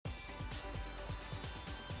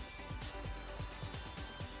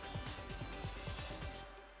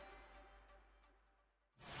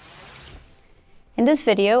In this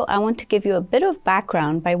video, I want to give you a bit of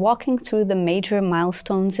background by walking through the major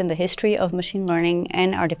milestones in the history of machine learning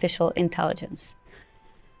and artificial intelligence.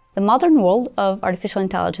 The modern world of artificial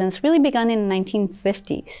intelligence really began in the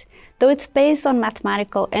 1950s, though it's based on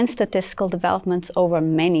mathematical and statistical developments over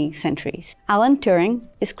many centuries. Alan Turing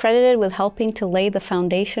is credited with helping to lay the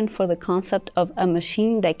foundation for the concept of a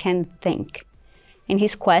machine that can think. In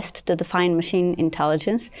his quest to define machine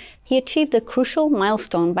intelligence, he achieved a crucial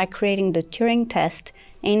milestone by creating the Turing Test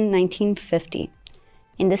in 1950.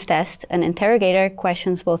 In this test, an interrogator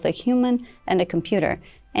questions both a human and a computer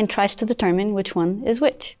and tries to determine which one is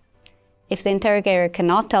which. If the interrogator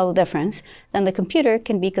cannot tell the difference, then the computer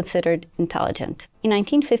can be considered intelligent. In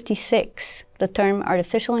 1956, the term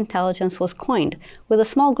artificial intelligence was coined, with a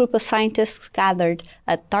small group of scientists gathered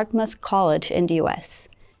at Dartmouth College in the US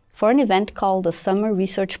for an event called the Summer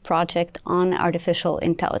Research Project on Artificial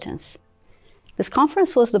Intelligence. This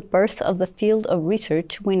conference was the birth of the field of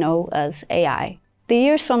research we know as AI. The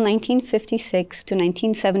years from 1956 to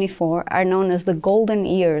 1974 are known as the golden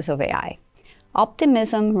years of AI.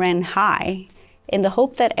 Optimism ran high in the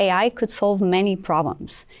hope that AI could solve many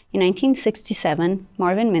problems. In 1967,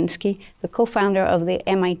 Marvin Minsky, the co-founder of the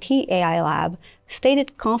MIT AI lab,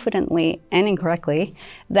 stated confidently and incorrectly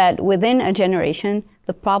that within a generation,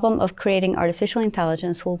 the problem of creating artificial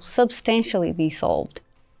intelligence will substantially be solved.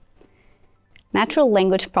 Natural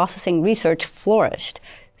language processing research flourished.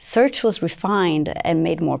 Search was refined and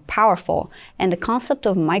made more powerful, and the concept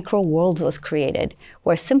of micro-worlds was created,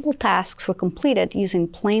 where simple tasks were completed using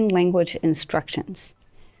plain language instructions.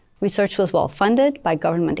 Research was well funded by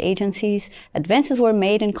government agencies, advances were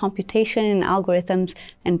made in computation and algorithms,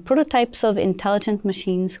 and prototypes of intelligent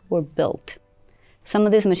machines were built. Some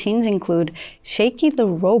of these machines include Shaky the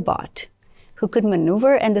robot, who could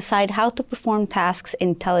maneuver and decide how to perform tasks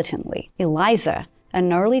intelligently; Eliza,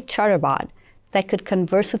 an early chatterbot that could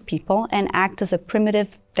converse with people and act as a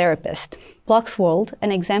primitive therapist; Block's World,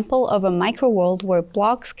 an example of a micro-world where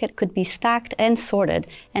blocks could be stacked and sorted,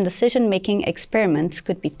 and decision-making experiments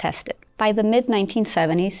could be tested. By the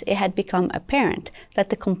mid-1970s, it had become apparent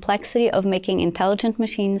that the complexity of making intelligent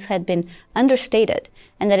machines had been understated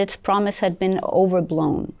and that its promise had been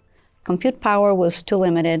overblown. Compute power was too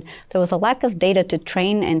limited, there was a lack of data to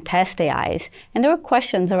train and test AIs, and there were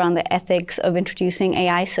questions around the ethics of introducing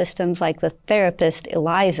AI systems like the therapist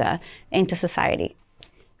Eliza into society.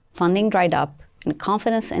 Funding dried up, and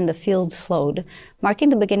confidence in the field slowed, marking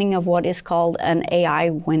the beginning of what is called an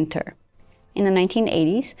AI winter. In the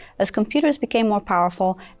 1980s, as computers became more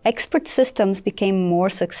powerful, expert systems became more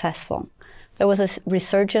successful. There was a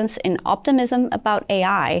resurgence in optimism about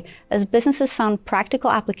AI as businesses found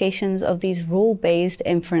practical applications of these rule-based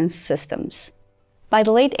inference systems. By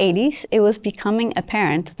the late 80s, it was becoming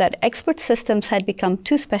apparent that expert systems had become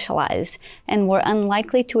too specialized and were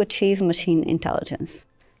unlikely to achieve machine intelligence.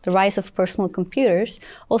 The rise of personal computers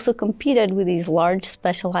also competed with these large,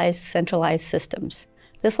 specialized, centralized systems.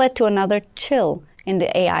 This led to another chill in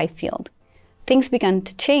the AI field. Things began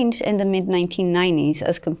to change in the mid-1990s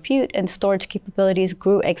as compute and storage capabilities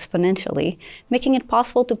grew exponentially, making it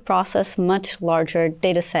possible to process much larger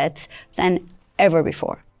data sets than ever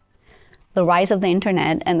before. The rise of the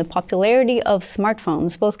internet and the popularity of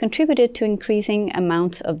smartphones both contributed to increasing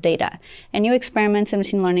amounts of data, and new experiments in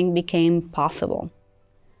machine learning became possible.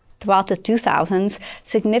 Throughout the 2000s,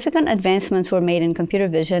 significant advancements were made in computer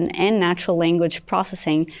vision and natural language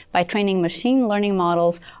processing by training machine learning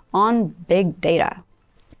models on big data.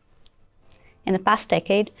 In the past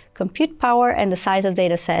decade, compute power and the size of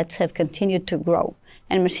data sets have continued to grow,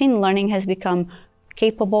 and machine learning has become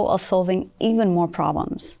capable of solving even more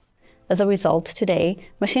problems. As a result, today,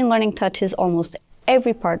 machine learning touches almost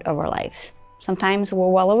every part of our lives. Sometimes we're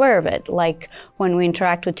well aware of it, like when we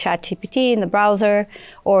interact with ChatGPT in the browser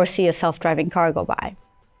or see a self-driving car go by.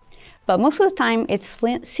 But most of the time, it's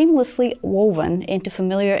seamlessly woven into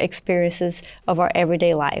familiar experiences of our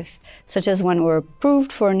everyday life, such as when we're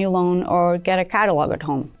approved for a new loan or get a catalog at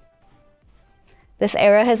home. This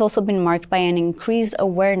era has also been marked by an increased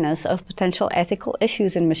awareness of potential ethical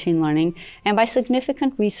issues in machine learning and by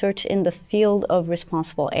significant research in the field of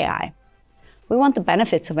responsible AI. We want the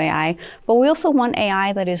benefits of AI, but we also want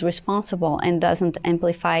AI that is responsible and doesn't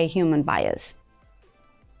amplify human bias.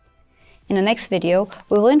 In the next video,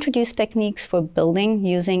 we will introduce techniques for building,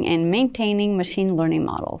 using, and maintaining machine learning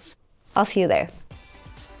models. I'll see you there.